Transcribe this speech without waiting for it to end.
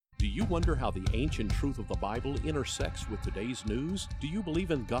you wonder how the ancient truth of the Bible intersects with today's news? Do you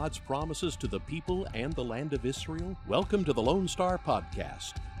believe in God's promises to the people and the land of Israel? Welcome to the Lone Star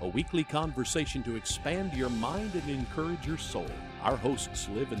Podcast, a weekly conversation to expand your mind and encourage your soul. Our hosts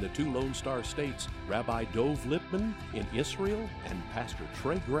live in the two Lone Star states, Rabbi Lipman in Israel and Pastor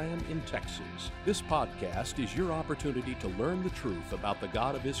Trey in Texas. This podcast is your opportunity to learn the truth about the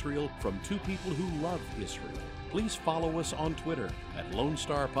God of Israel from two people who love Israel. Please follow us on Twitter at Lone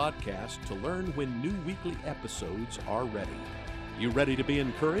Star Podcast to learn when new weekly episodes are ready. You ready to be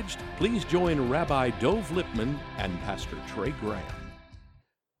encouraged? Please join Rabbi Lipman and Pastor Trey Graham.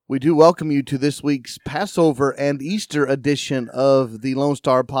 We do welcome you to this week's Passover and Easter edition of the Lone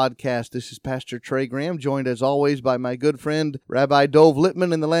Star Podcast. This is Pastor Trey Graham, joined as always by my good friend, Rabbi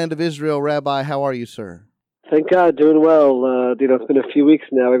Lipman in the land of Israel. Rabbi, how are you, sir? Thank God, doing well. It's been a few weeks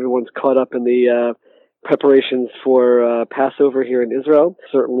now. Everyone's caught up in the preparations for Passover here in Israel,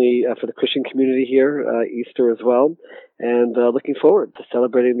 certainly for the Christian community here, Easter as well, and looking forward to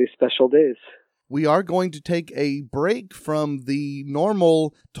celebrating these special days. We are going to take a break from the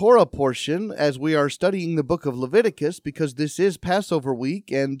normal Torah portion as we are studying the book of Leviticus because this is Passover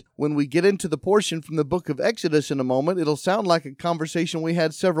week, and when we get into the portion from the book of Exodus in a moment, it'll sound like a conversation we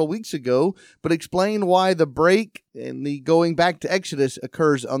had several weeks ago, but explain why the break and the going back to Exodus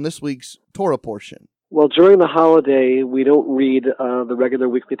occurs on this week's Torah portion. Well, during the holiday, we don't read the regular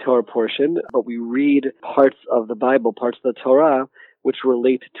weekly Torah portion, but we read parts of the Bible, parts of the Torah, which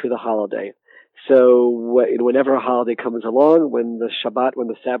relate to the holiday. So whenever a holiday comes along, when the Shabbat, when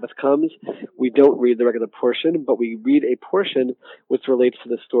the Sabbath comes, we don't read the regular portion, but we read a portion which relates to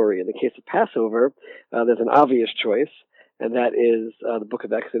the story. In the case of Passover, there's an obvious choice, and that is the book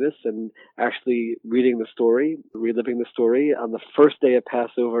of Exodus, and actually reading the story, reliving the story. On the first day of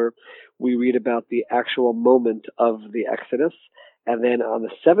Passover, we read about the actual moment of the Exodus. And then on the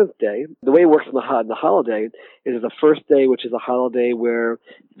seventh day, the way it works on the holiday is the first day, which is a holiday where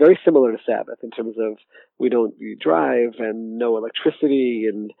very similar to Sabbath in terms of we drive and no electricity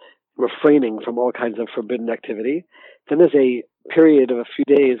and refraining from all kinds of forbidden activity. Then there's a period of a few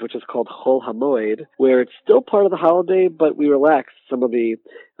days, which is called Chol HaMoed, where it's still part of the holiday, but we relax some of the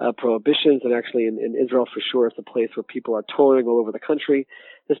prohibitions. And actually in Israel, for sure, it's a place where people are touring all over the country.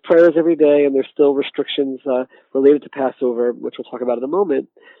 There's prayers every day, and there's still restrictions related to Passover, which we'll talk about in a moment.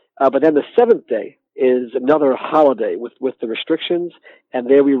 But then the seventh day is another holiday with the restrictions, and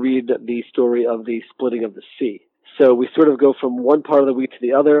there we read the story of the splitting of the sea. So we sort of go from one part of the week to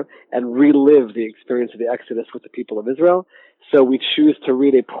the other and relive the experience of the Exodus with the people of Israel. So we choose to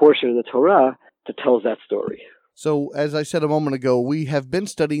read a portion of the Torah that tells that story. So, as I said a moment ago, we have been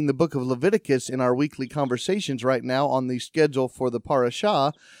studying the book of Leviticus in our weekly conversations right now on the schedule for the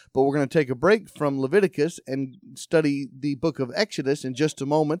Parashah, but we're going to take a break from Leviticus and study the book of Exodus in just a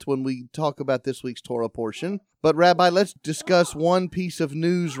moment when we talk about this week's Torah portion. But, Rabbi, let's discuss one piece of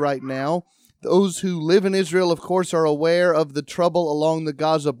news right now. Those who live in Israel, of course, are aware of the trouble along the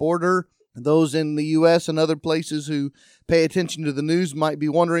Gaza border. Those in the U.S. and other places who pay attention to the news might be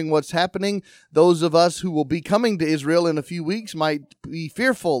wondering what's happening. Those of us who will be coming to Israel in a few weeks might be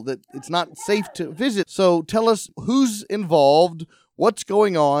fearful that it's not safe to visit. So tell us who's involved, what's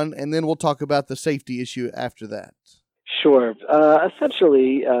going on, and then we'll talk about the safety issue after that. Sure.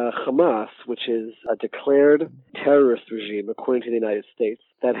 Essentially, Hamas, which is a declared terrorist regime, according to the United States,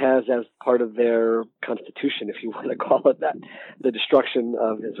 that has as part of their constitution, if you want to call it that, the destruction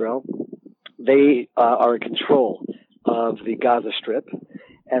of Israel. They are in control of the Gaza Strip,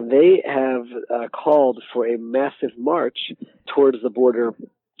 and they have called for a massive march towards the border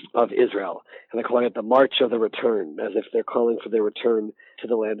of Israel. And they're calling it the March of the Return, as if they're calling for their return to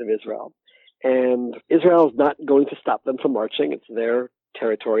the land of Israel. And Israel is not going to stop them from marching. It's their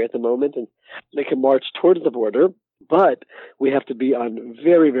territory at the moment, and they can march towards the border, but we have to be on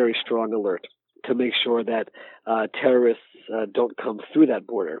very, very strong alert to make sure that terrorists don't come through that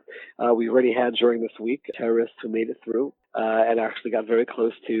border. We already had during this week terrorists who made it through and actually got very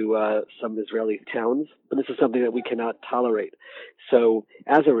close to some Israeli towns. And this is something that we cannot tolerate. So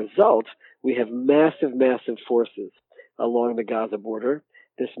as a result, we have massive, massive forces along the Gaza border.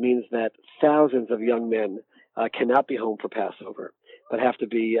 This means that thousands of young men cannot be home for Passover, but have to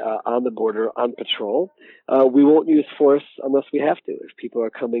be on the border on patrol. We won't use force unless we have to, if people are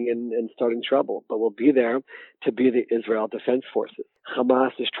coming in and starting trouble, but we'll be there to be the Israel Defense Forces.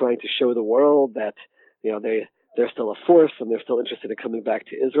 Hamas is trying to show the world that they're still a force and they're still interested in coming back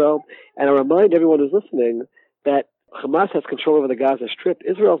to Israel. And I remind everyone who's listening that Hamas has control over the Gaza Strip.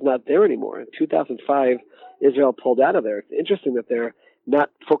 Israel's not there anymore. In 2005, Israel pulled out of there. It's interesting that they're not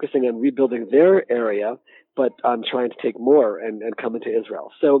focusing on rebuilding their area. but on trying to take more and come into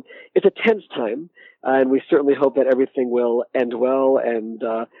Israel. So it's a tense time, and we certainly hope that everything will end well, and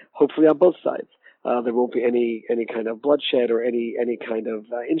hopefully on both sides. There won't be any kind of bloodshed or any kind of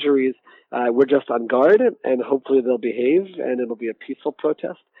injuries. We're just on guard, and hopefully they'll behave, and it'll be a peaceful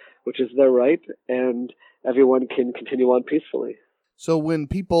protest, which is their right, and everyone can continue on peacefully. So when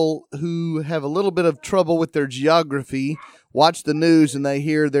people who have a little bit of trouble with their geography watch the news and they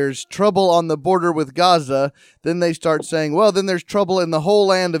hear there's trouble on the border with Gaza, then they start saying, well, then there's trouble in the whole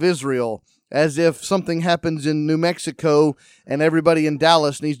land of Israel, as if something happens in New Mexico and everybody in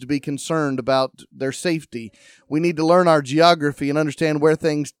Dallas needs to be concerned about their safety. We need to learn our geography and understand where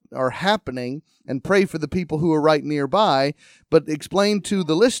things are happening and pray for the people who are right nearby, but explain to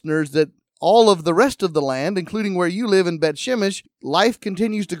the listeners that all of the rest of the land, including where you live in Bet Shemesh, life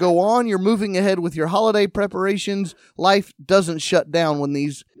continues to go on. You're moving ahead with your holiday preparations. Life doesn't shut down when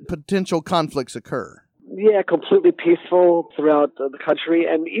these potential conflicts occur. Yeah, completely peaceful throughout the country,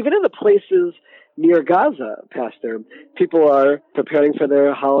 and even in the places near Gaza, Pastor, people are preparing for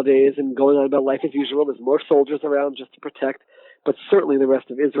their holidays and going on about life as usual. There's more soldiers around just to protect, but certainly the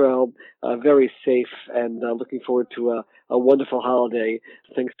rest of Israel, very safe and looking forward to a wonderful holiday,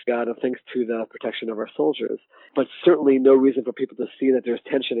 thanks to God and thanks to the protection of our soldiers. But certainly no reason for people to see that there's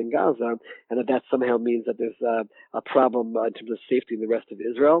tension in Gaza and that somehow means that there's a problem in terms of safety in the rest of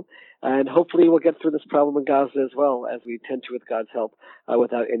Israel. And hopefully we'll get through this problem in Gaza as well, as we tend to with God's help,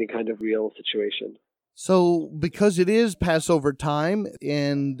 without any kind of real situation. So because it is Passover time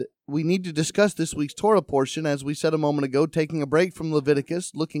and we need to discuss this week's Torah portion, as we said a moment ago, taking a break from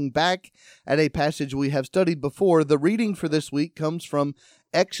Leviticus, looking back at a passage we have studied before, the reading for this week comes from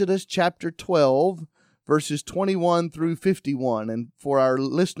Exodus chapter 12, verses 21 through 51. And for our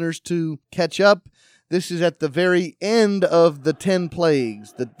listeners to catch up, this is at the very end of the 10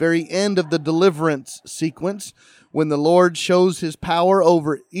 plagues, the very end of the deliverance sequence, when the Lord shows his power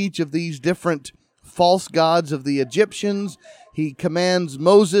over each of these different false gods of the Egyptians. He commands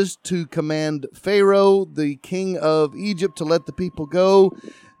Moses to command Pharaoh, the king of Egypt, to let the people go.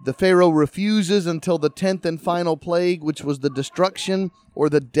 The Pharaoh refuses until the 10th and final plague, which was the destruction or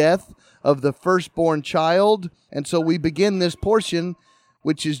the death of the firstborn child. And so we begin this portion,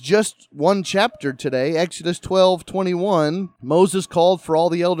 which is just one chapter today, Exodus 12:21. Moses called for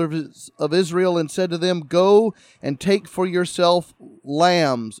all the elders of Israel and said to them, "Go and take for yourself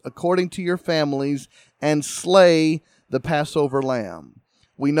lambs according to your families and slay the Passover lamb."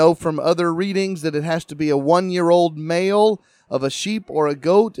 We know from other readings that it has to be a 1-year-old male of a sheep or a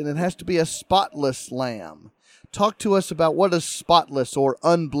goat, and it has to be a spotless lamb. Talk to us about what does spotless or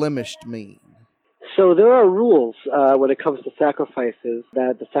unblemished mean. So there are rules when it comes to sacrifices,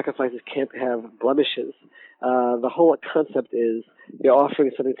 that the sacrifices can't have blemishes. The whole concept is you're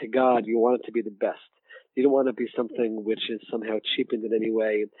offering something to God, you want it to be the best. You don't want to be something which is somehow cheapened in any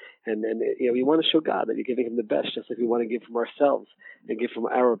way. And you want to show God that you're giving him the best, just like we want to give from ourselves and give from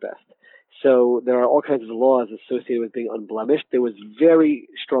our best. So there are all kinds of laws associated with being unblemished. There was very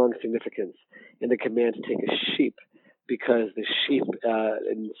strong significance in the command to take a sheep, because the sheep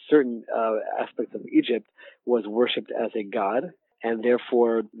in certain aspects of Egypt was worshipped as a god, and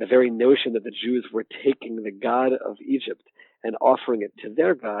therefore the very notion that the Jews were taking the god of Egypt and offering it to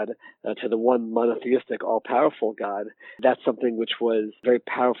their God, to the one monotheistic, all-powerful God, that's something which was very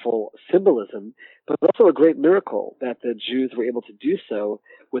powerful symbolism, but also a great miracle that the Jews were able to do so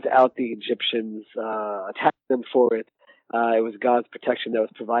without the Egyptians attacking them for it. It was God's protection that was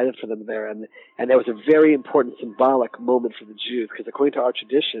provided for them there, and that was a very important symbolic moment for the Jews, because according to our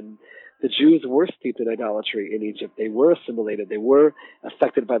tradition, the Jews were steeped in idolatry in Egypt. They were assimilated. They were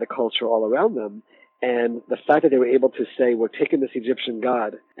affected by the culture all around them. And the fact that they were able to say, we're taking this Egyptian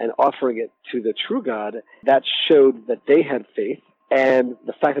god and offering it to the true God, that showed that they had faith. And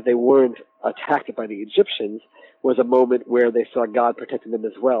the fact that they weren't attacked by the Egyptians was a moment where they saw God protecting them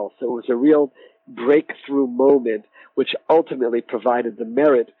as well. So it was a real breakthrough moment, which ultimately provided the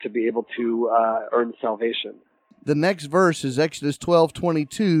merit to be able to earn salvation. The next verse is Exodus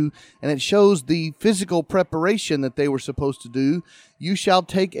 12:22, and it shows the physical preparation that they were supposed to do. You shall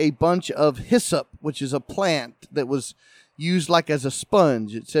take a bunch of hyssop, which is a plant that was used like as a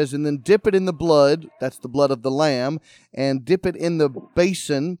sponge. It says, and then dip it in the blood, that's the blood of the lamb, and dip it in the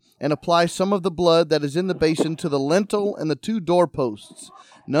basin, and apply some of the blood that is in the basin to the lintel and the 2 doorposts.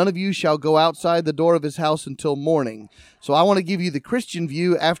 None of you shall go outside the door of his house until morning. So I want to give you the Christian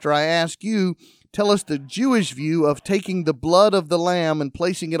view after I ask you. Tell us the Jewish view of taking the blood of the lamb and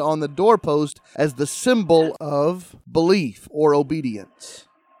placing it on the doorpost as the symbol of belief or obedience.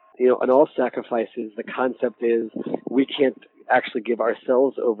 In all sacrifices, the concept is we can't actually give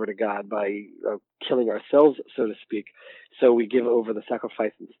ourselves over to God by killing ourselves, so to speak. So we give over the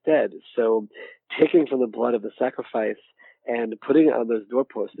sacrifice instead. So taking from the blood of the sacrifice and putting it on those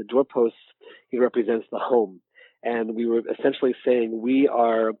doorposts, the doorposts, represents the home. And we were essentially saying we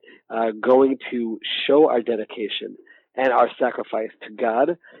are going to show our dedication and our sacrifice to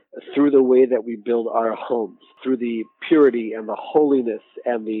God through the way that we build our homes, through the purity and the holiness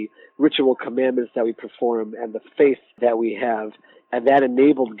and the ritual commandments that we perform and the faith that we have. And that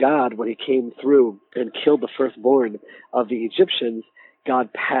enabled God, when he came through and killed the firstborn of the Egyptians, God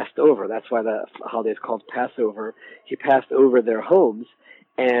passed over. That's why the holiday is called Passover. He passed over their homes.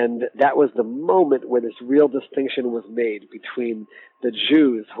 And that was the moment where this real distinction was made between the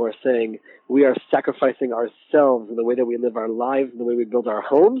Jews, who are saying we are sacrificing ourselves in the way that we live our lives and the way we build our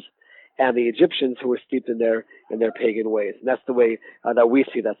homes, and the Egyptians, who were steeped in their pagan ways. And that's the way that we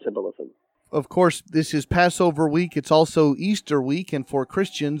see that symbolism. Of course, this is Passover week. It's also Easter week. And for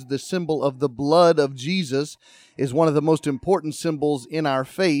Christians, the symbol of the blood of Jesus is one of the most important symbols in our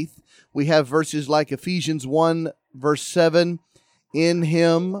faith. We have verses like Ephesians 1, verse 7, in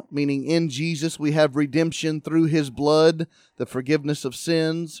him, meaning in Jesus, we have redemption through his blood, the forgiveness of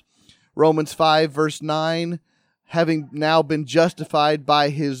sins. Romans 5, verse 9, having now been justified by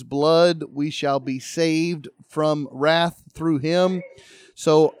his blood, we shall be saved from wrath through him.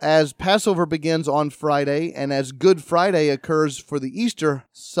 So as Passover begins on Friday, and as Good Friday occurs for the Easter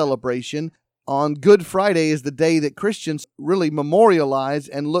celebration, on Good Friday is the day that Christians really memorialize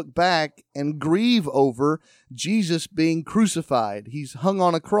and look back and grieve over Jesus being crucified. He's hung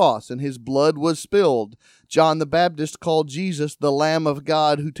on a cross and his blood was spilled. John the Baptist called Jesus the Lamb of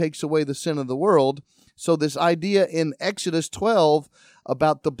God who takes away the sin of the world. So this idea in Exodus 12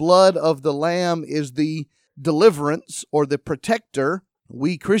 about the blood of the Lamb is the deliverance or the protector.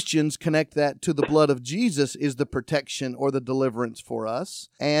 We Christians connect that to the blood of Jesus is the protection or the deliverance for us.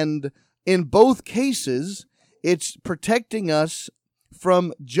 And in both cases, it's protecting us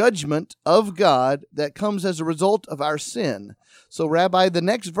from judgment of God that comes as a result of our sin. So, Rabbi, the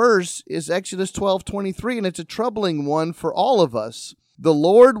next verse is Exodus 12:23, and it's a troubling one for all of us. The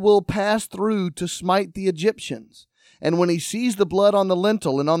Lord will pass through to smite the Egyptians, and when he sees the blood on the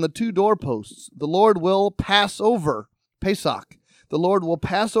lintel and on the two doorposts, the Lord will pass over, Pesach. The Lord will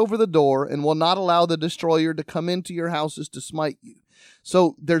pass over the door and will not allow the destroyer to come into your houses to smite you.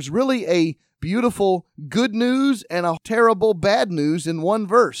 So there's really a beautiful good news and a terrible bad news in one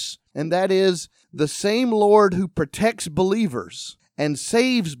verse. And that is the same Lord who protects believers and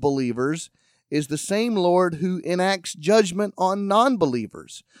saves believers is the same Lord who enacts judgment on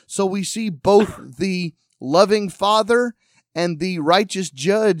non-believers. So we see both the loving Father and the righteous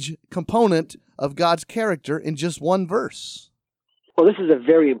judge component of God's character in just one verse. Well, this is a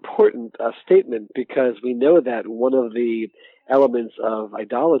very important statement because we know that one of the elements of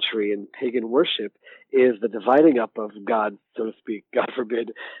idolatry and pagan worship is the dividing up of God, so to speak, God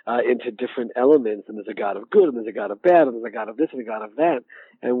forbid, into different elements. And there's a God of good, and there's a God of bad, and there's a God of this and a God of that.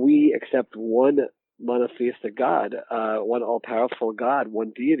 And we accept one monotheistic God, one all-powerful God,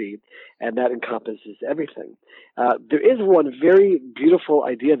 one deity, and that encompasses everything. There is one very beautiful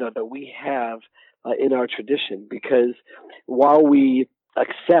idea, though, that we have in our tradition, because while we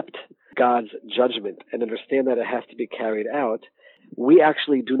accept God's judgment and understand that it has to be carried out, we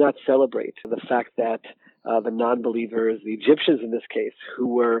actually do not celebrate the fact that the non-believers, the Egyptians in this case, who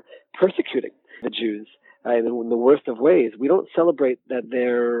were persecuting the Jews in the worst of ways, we don't celebrate that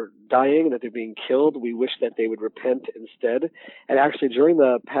they're dying, that they're being killed. We wish that they would repent instead. And actually, during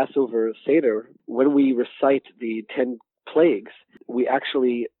the Passover Seder, when we recite the 10 plagues, we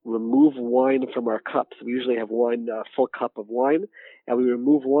actually remove wine from our cups. We usually have one full cup of wine, and we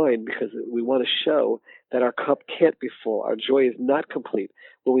remove wine because we want to show that our cup can't be full. Our joy is not complete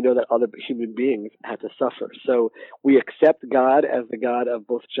when we know that other human beings had to suffer. So we accept God as the God of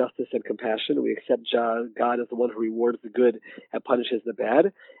both justice and compassion. We accept God as the one who rewards the good and punishes the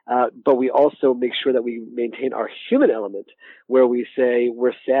bad. But we also make sure that we maintain our human element, where we say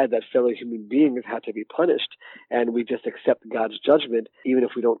we're sad that fellow human beings had to be punished, and we just accept God's judgment, even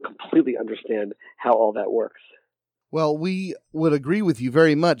if we don't completely understand how all that works. Well, we would agree with you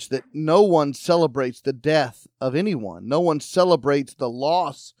very much that no one celebrates the death of anyone. No one celebrates the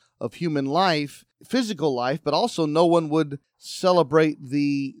loss of human life, physical life, but also no one would celebrate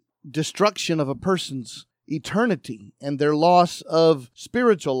the destruction of a person's eternity and their loss of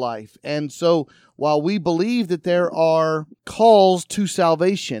spiritual life. And so while we believe that there are calls to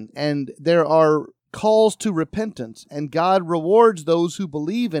salvation and there are calls to repentance, and God rewards those who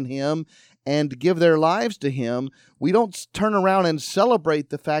believe in him and give their lives to him, we don't turn around and celebrate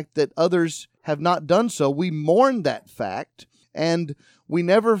the fact that others have not done so. We mourn that fact, And we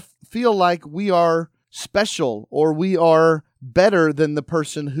never feel like we are special or we are better than the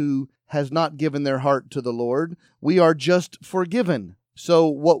person who has not given their heart to the Lord. We are just forgiven. So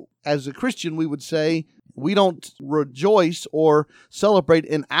what, as a Christian, we would say, we don't rejoice or celebrate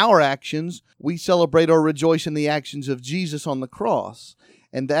in our actions. We celebrate or rejoice in the actions of Jesus on the cross.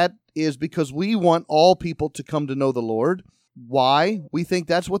 And that is because we want all people to come to know the Lord. Why? We think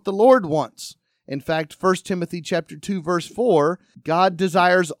that's what the Lord wants. In fact, 1 Timothy chapter 2, verse 4, God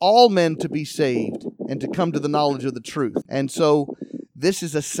desires all men to be saved and to come to the knowledge of the truth. And so this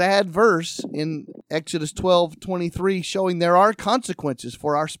is a sad verse in Exodus 12:23, showing there are consequences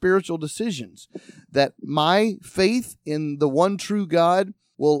for our spiritual decisions, that my faith in the one true God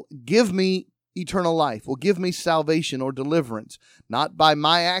will give me eternal life, will give me salvation or deliverance, not by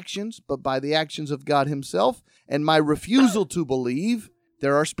my actions, but by the actions of God himself. And my refusal to believe,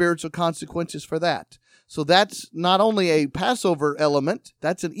 there are spiritual consequences for that. So that's not only a Passover element,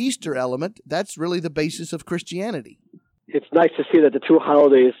 that's an Easter element. That's really the basis of Christianity. It's nice to see that the two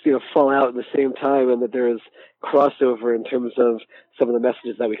holidays, fall out at the same time, and that there is crossover in terms of some of the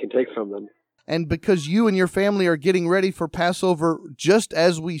messages that we can take from them. And because you and your family are getting ready for Passover just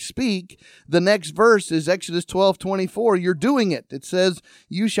as we speak, the next verse is Exodus 12:24. You're doing it. It says,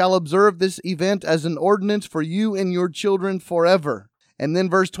 "You shall observe this event as an ordinance for you and your children forever." And then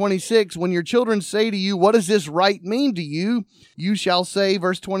verse 26, when your children say to you, "What does this rite mean to you?" You shall say,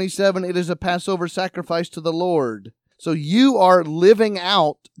 verse 27, "It is a Passover sacrifice to the Lord." So you are living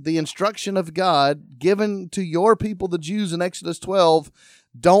out the instruction of God given to your people, the Jews, in Exodus 12.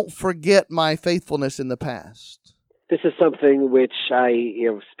 Don't forget my faithfulness in the past. This is something which I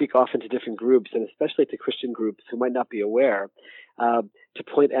speak often to different groups, and especially to Christian groups who might not be aware, to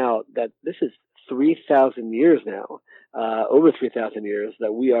point out that this is 3,000 years now, over 3,000 years,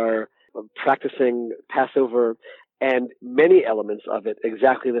 that we are practicing Passover and many elements of it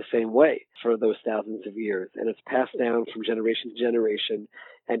exactly the same way for those thousands of years. And it's passed down from generation to generation,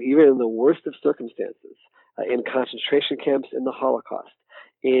 and even in the worst of circumstances, in concentration camps, in the Holocaust,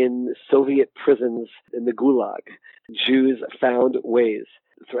 in Soviet prisons, in the Gulag, Jews found ways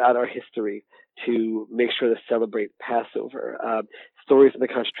throughout our history to make sure to celebrate Passover. Stories in the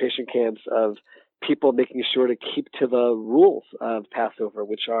concentration camps of people making sure to keep to the rules of Passover,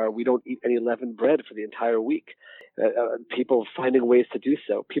 which are we don't eat any leavened bread for the entire week. People finding ways to do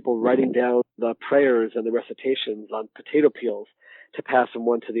so. People writing down the prayers and the recitations on potato peels to pass from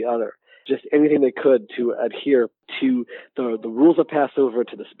one to the other. Just anything they could to adhere to the rules of Passover,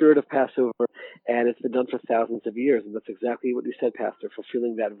 to the spirit of Passover, and it's been done for thousands of years. And that's exactly what you said, Pastor,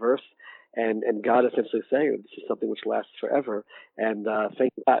 fulfilling that verse. And God essentially saying this is something which lasts forever. And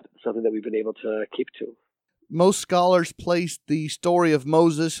thank God, something that we've been able to keep to. Most scholars place the story of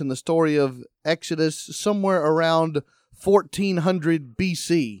Moses and the story of Exodus somewhere around 1400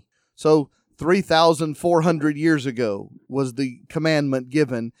 BC. So 3,400 years ago was the commandment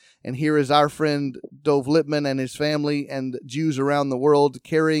given. And here is our friend Dov Lipman and his family and Jews around the world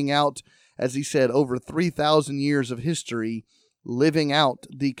carrying out, as he said, over 3,000 years of history, living out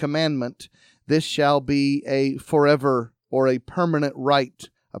the commandment. This shall be a forever or a permanent rite,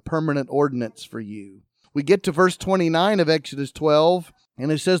 a permanent ordinance for you. We get to verse 29 of Exodus 12,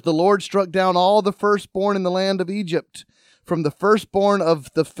 and it says, "The Lord struck down all the firstborn in the land of Egypt, from the firstborn of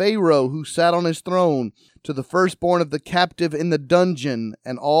the Pharaoh who sat on his throne, to the firstborn of the captive in the dungeon,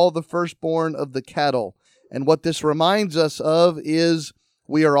 and all the firstborn of the cattle." And what this reminds us of is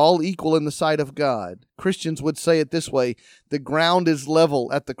we are all equal in the sight of God. Christians would say it this way: the ground is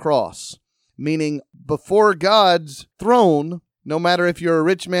level at the cross, meaning before God's throne, no matter if you're a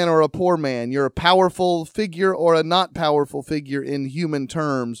rich man or a poor man, you're a powerful figure or a not powerful figure in human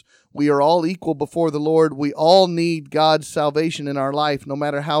terms, we are all equal before the Lord. We all need God's salvation in our life, no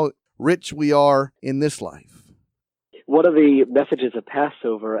matter how rich we are in this life. One of the messages of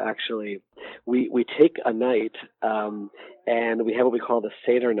Passover, actually, we take a night and we have what we call the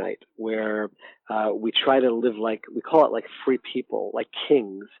Seder night, where we try to live like, we call it like free people, like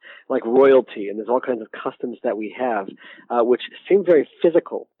kings, like royalty. And there's all kinds of customs that we have, which seem very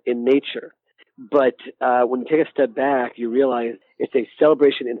physical in nature. But when you take a step back, you realize it's a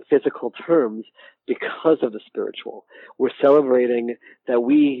celebration in physical terms because of the spiritual. We're celebrating that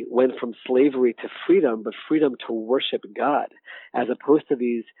we went from slavery to freedom, but freedom to worship God, as opposed to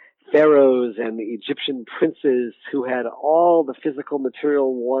these pharaohs and the Egyptian princes who had all the physical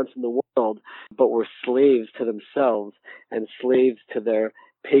material wants in the world, but were slaves to themselves and slaves to their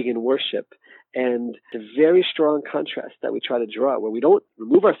pagan worship. And the very strong contrast that we try to draw, where we don't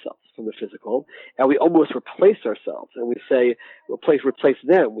remove ourselves from the physical, and we almost replace ourselves, and we say, replace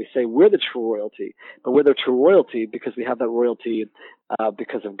them. We say we're the true royalty, but we're the true royalty because we have that royalty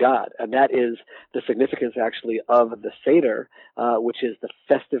because of God. And that is the significance, actually, of the Seder, which is the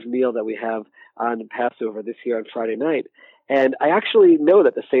festive meal that we have on Passover this year on Friday night. And I actually know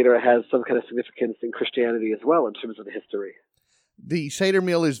that the Seder has some kind of significance in Christianity as well in terms of the history. The Seder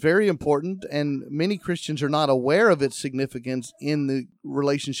meal is very important, and many Christians are not aware of its significance in the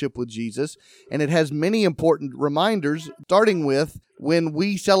relationship with Jesus. And it has many important reminders, starting with when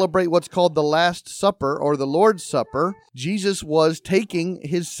we celebrate what's called the Last Supper or the Lord's Supper. Jesus was taking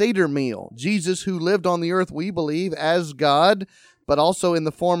his Seder meal. Jesus, who lived on the earth, we believe, as God, but also in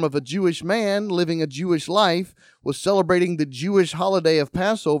the form of a Jewish man living a Jewish life, was celebrating the Jewish holiday of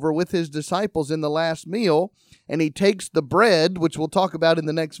Passover with his disciples in the last meal. And he takes the bread, which we'll talk about in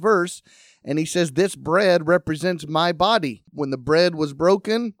the next verse, and he says, this bread represents my body. When the bread was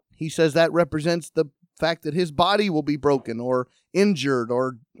broken, he says that represents the fact that his body will be broken or injured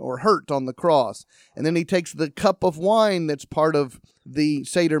or hurt on the cross. And then he takes the cup of wine that's part of the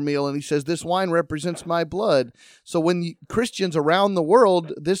Seder meal, and he says, this wine represents my blood. So when Christians around the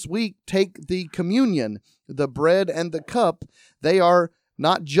world this week take the communion, the bread and the cup, they are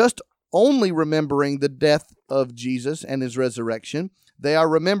not just only remembering the death of Jesus and his resurrection, they are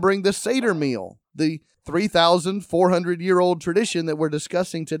remembering the Seder meal, the 3,400-year-old tradition that we're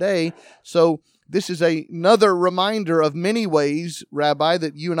discussing today. So this is another reminder of many ways, Rabbi,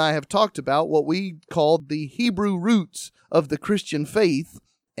 that you and I have talked about, what we call the Hebrew roots of the Christian faith.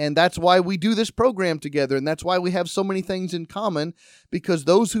 And that's why we do this program together, and that's why we have so many things in common, because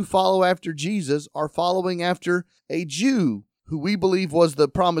those who follow after Jesus are following after a Jew who we believe was the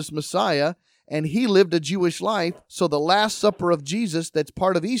promised Messiah, and he lived a Jewish life. So the Last Supper of Jesus that's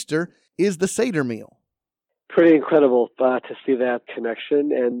part of Easter is the Seder meal. Pretty incredible to see that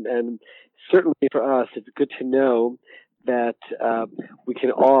connection, and certainly for us, it's good to know that we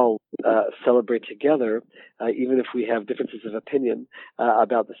can all celebrate together, even if we have differences of opinion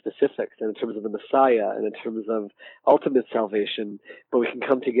about the specifics and in terms of the Messiah and in terms of ultimate salvation, but we can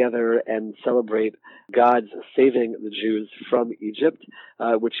come together and celebrate God's saving the Jews from Egypt,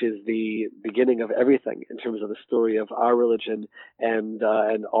 which is the beginning of everything in terms of the story of our religion and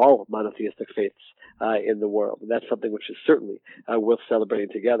all monotheistic faiths in the world. And that's something which is certainly worth celebrating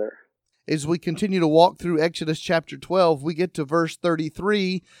together. As we continue to walk through Exodus chapter 12, we get to verse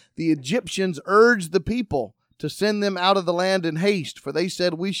 33. The Egyptians urged the people to send them out of the land in haste, for they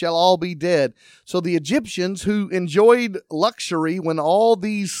said, we shall all be dead. So the Egyptians, who enjoyed luxury when all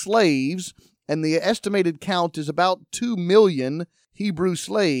these slaves, and the estimated count is about 2 million Hebrew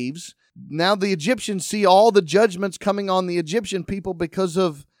slaves, now the Egyptians see all the judgments coming on the Egyptian people because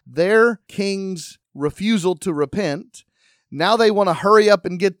of their king's refusal to repent. Now they want to hurry up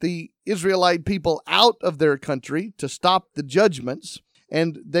and get the Israelite people out of their country to stop the judgments.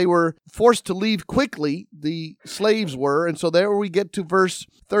 And they were forced to leave quickly, the slaves were. And so there we get to verse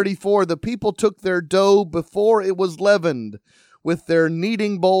 34. The people took their dough before it was leavened, with their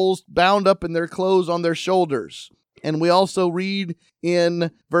kneading bowls bound up in their clothes on their shoulders. And we also read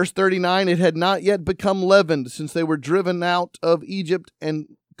in verse 39, it had not yet become leavened, since they were driven out of Egypt and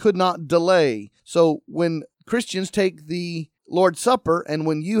could not delay. So when Christians take the Lord's Supper, and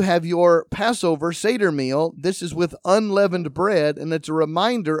when you have your Passover Seder meal, this is with unleavened bread, and it's a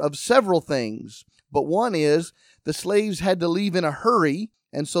reminder of several things. But one is the slaves had to leave in a hurry,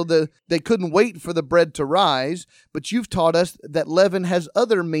 and so they couldn't wait for the bread to rise. But you've taught us that leaven has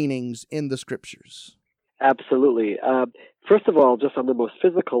other meanings in the Scriptures. Absolutely. First of all, just on the most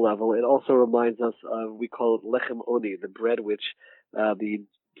physical level, it also reminds us of, we call it lechem oni, the bread which the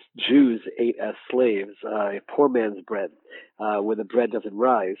Jews ate as slaves, a poor man's bread, when the bread doesn't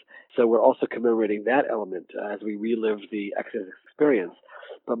rise. So we're also commemorating that element as we relive the Exodus experience.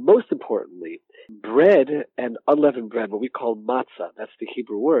 But most importantly, bread and unleavened bread, what we call matzah, that's the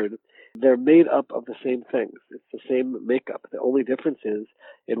Hebrew word, they're made up of the same things. It's the same makeup. The only difference is,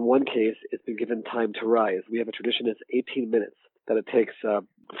 in one case, it's been given time to rise. We have a tradition that's 18 minutes that it takes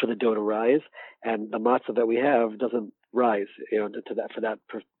for the dough to rise, and the matzah that we have doesn't rise, to that for that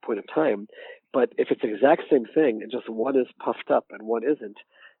point of time. But if it's the exact same thing, and just one is puffed up and one isn't,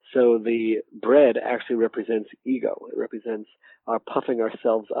 so the bread actually represents ego. It represents our puffing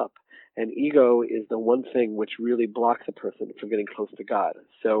ourselves up, and ego is the one thing which really blocks a person from getting close to God.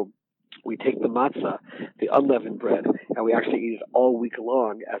 So we take the matzah, the unleavened bread, and we actually eat it all week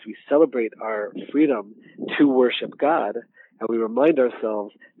long as we celebrate our freedom to worship God. And we remind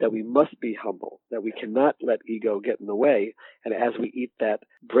ourselves that we must be humble, that we cannot let ego get in the way. And as we eat that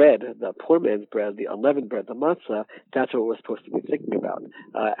bread, the poor man's bread, the unleavened bread, the matzah, that's what we're supposed to be thinking about,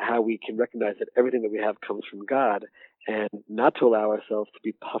 how we can recognize that everything that we have comes from God, and not to allow ourselves to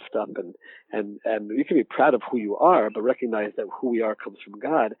be puffed up. And you can be proud of who you are, but recognize that who we are comes from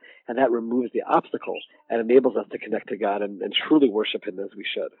God, and that removes the obstacle and enables us to connect to God and truly worship Him as we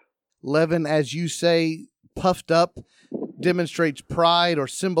should. Leaven, as you say, puffed up, demonstrates pride or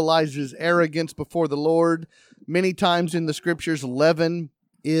symbolizes arrogance before the Lord. Many times in the scriptures, leaven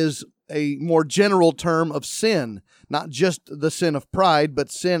is a more general term of sin, not just the sin of pride, but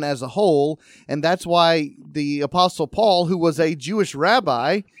sin as a whole. And that's why the Apostle Paul, who was a Jewish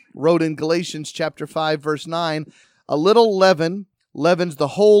rabbi, wrote in Galatians chapter 5, verse 9, "A little leaven leavens the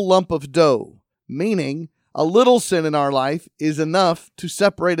whole lump of dough," meaning a little sin in our life is enough to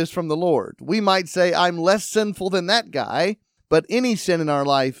separate us from the Lord. We might say, I'm less sinful than that guy, but any sin in our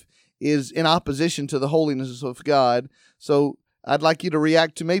life is in opposition to the holiness of God. So I'd like you to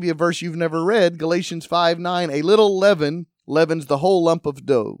react to maybe a verse you've never read, Galatians 5:9, "A little leaven leavens the whole lump of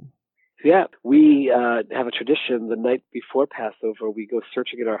dough." Yeah, we have a tradition the night before Passover. We go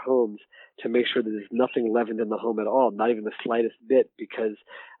searching in our homes to make sure that there's nothing leavened in the home at all, not even the slightest bit, because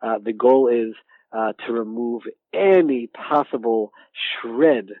the goal is to remove any possible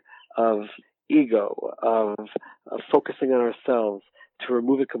shred of ego, of focusing on ourselves, to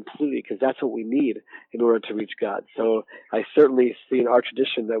remove it completely, because that's what we need in order to reach God. So I certainly see in our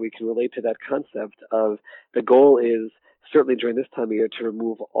tradition that we can relate to that concept of the goal is certainly during this time of year to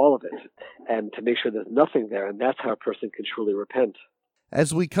remove all of it and to make sure there's nothing there, and that's how a person can truly repent.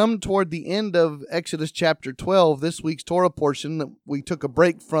 As we come toward the end of Exodus chapter 12, this week's Torah portion, we took a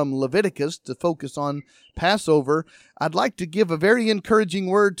break from Leviticus to focus on Passover. I'd like to give a very encouraging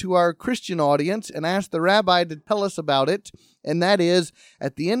word to our Christian audience and ask the rabbi to tell us about it. And that is,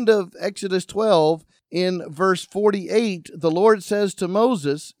 at the end of Exodus 12, in verse 48, the Lord says to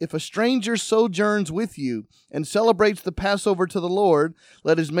Moses, "If a stranger sojourns with you and celebrates the Passover to the Lord,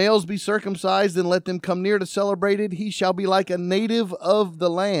 let his males be circumcised and let them come near to celebrate it. He shall be like a native of the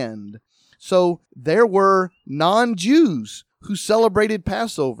land." So there were non-Jews who celebrated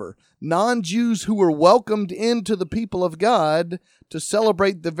Passover, non-Jews who were welcomed into the people of God to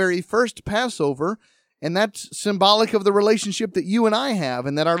celebrate the very first Passover. And that's symbolic of the relationship that you and I have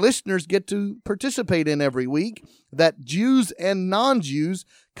and that our listeners get to participate in every week, that Jews and non-Jews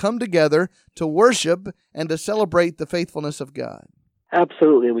come together to worship and to celebrate the faithfulness of God.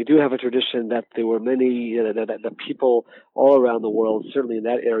 Absolutely, and we do have a tradition that there were many, that people all around the world, certainly in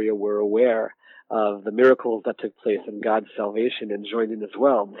that area, were aware of the miracles that took place in God's salvation and joined in as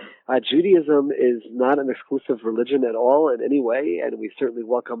well. Judaism is not an exclusive religion at all in any way, and we certainly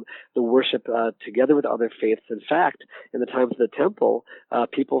welcome the worship together with other faiths. In fact, in the times of the temple,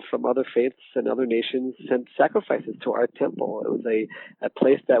 people from other faiths and other nations sent sacrifices to our temple. It was a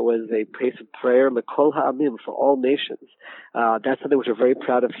place that was a place of prayer, l'kol ha'amim, for all nations. That's something which we're very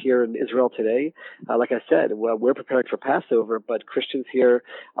proud of here in Israel today. Like I said, we're preparing for Passover, but Christians here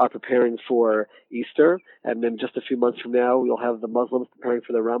are preparing for Easter, and then just a few months from now, we'll have the Muslims preparing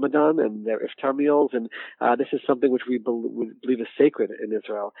for the Ramadan and their iftar meals, and this is something which we believe is sacred in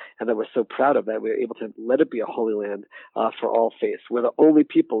Israel, and that we're so proud of, that we're able to let it be a holy land for all faiths. We're the only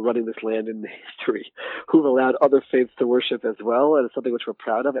people running this land in history who've allowed other faiths to worship as well, and it's something which we're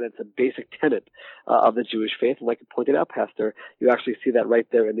proud of, and it's a basic tenet of the Jewish faith, and like you pointed out, Pastor, you actually see that right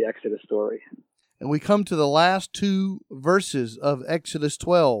there in the Exodus story. And we come to the last two verses of Exodus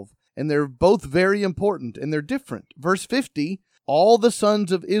 12. And they're both very important, and they're different. Verse 50, "All the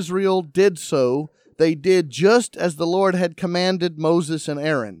sons of Israel did so. They did just as the Lord had commanded Moses and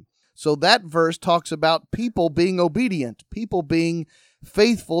Aaron." So that verse talks about people being obedient, people being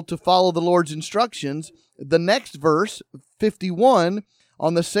faithful to follow the Lord's instructions. The next verse, 51,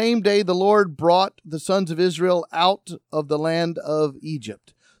 "On the same day the Lord brought the sons of Israel out of the land of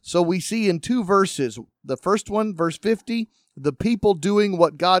Egypt." So we see in two verses, the first one, verse 50, the people doing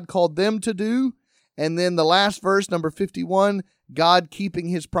what God called them to do. And then the last verse, number 51, God keeping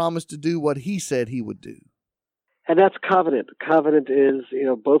his promise to do what he said he would do. And that's covenant. Covenant is,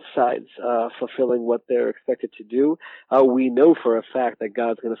 both sides fulfilling what they're expected to do. We know for a fact that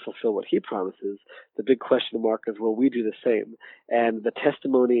God's going to fulfill what he promises. The big question mark is, will we do the same? And the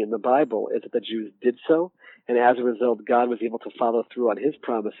testimony in the Bible is that the Jews did so. And as a result, God was able to follow through on his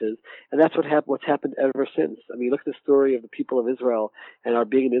promises. And that's what's happened ever since. I mean, look at the story of the people of Israel and our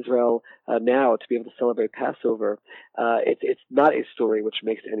being in Israel now to be able to celebrate Passover. It's not a story which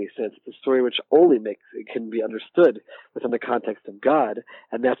makes any sense. It's a story which only can be understood within the context of God.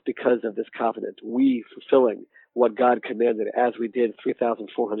 And that's because of this covenant. We fulfilling what God commanded as we did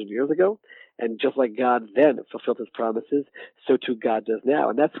 3,400 years ago. And just like God then fulfilled his promises, so too God does now.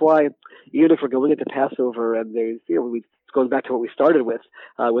 And that's why, even if we're going into Passover and there's, going back to what we started with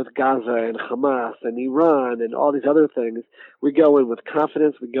Gaza and Hamas and Iran and all these other things, we go in with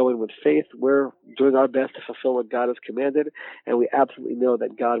confidence, we go in with faith. We're doing our best to fulfill what God has commanded, and we absolutely know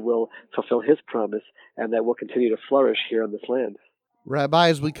that God will fulfill his promise and that we'll continue to flourish here on this land. Rabbi,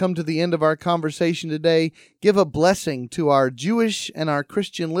 as we come to the end of our conversation today, give a blessing to our Jewish and our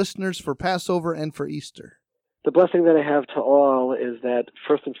Christian listeners for Passover and for Easter. The blessing that I have to all is that,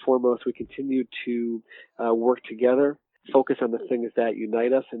 first and foremost, we continue to work together, focus on the things that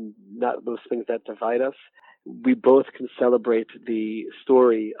unite us and not those things that divide us. We both can celebrate the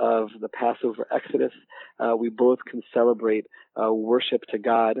story of the Passover Exodus. We both can celebrate worship to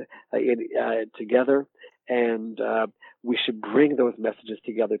God together. And we should bring those messages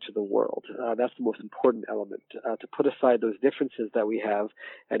together to the world. That's the most important element, to put aside those differences that we have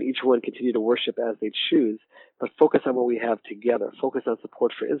and each one continue to worship as they choose, but focus on what we have together. Focus on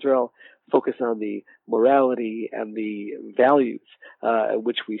support for Israel. Focus on the morality and the values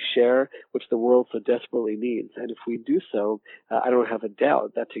which we share, which the world so desperately needs. And if we do so, I don't have a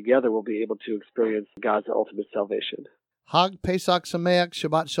doubt that together we'll be able to experience God's ultimate salvation. Hag Pesach Sameach,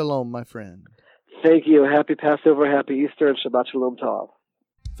 Shabbat Shalom, my friend. Thank you. Happy Passover, happy Easter, and Shabbat Shalom to all.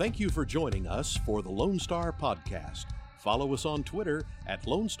 Thank you for joining us for the Lone Star Podcast. Follow us on Twitter at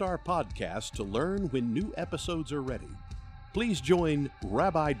Lone Star Podcast to learn when new episodes are ready. Please join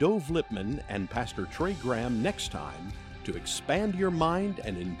Rabbi Dov Lipman and Pastor Trey Graham next time to expand your mind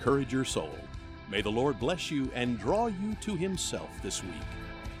and encourage your soul. May the Lord bless you and draw you to himself this week.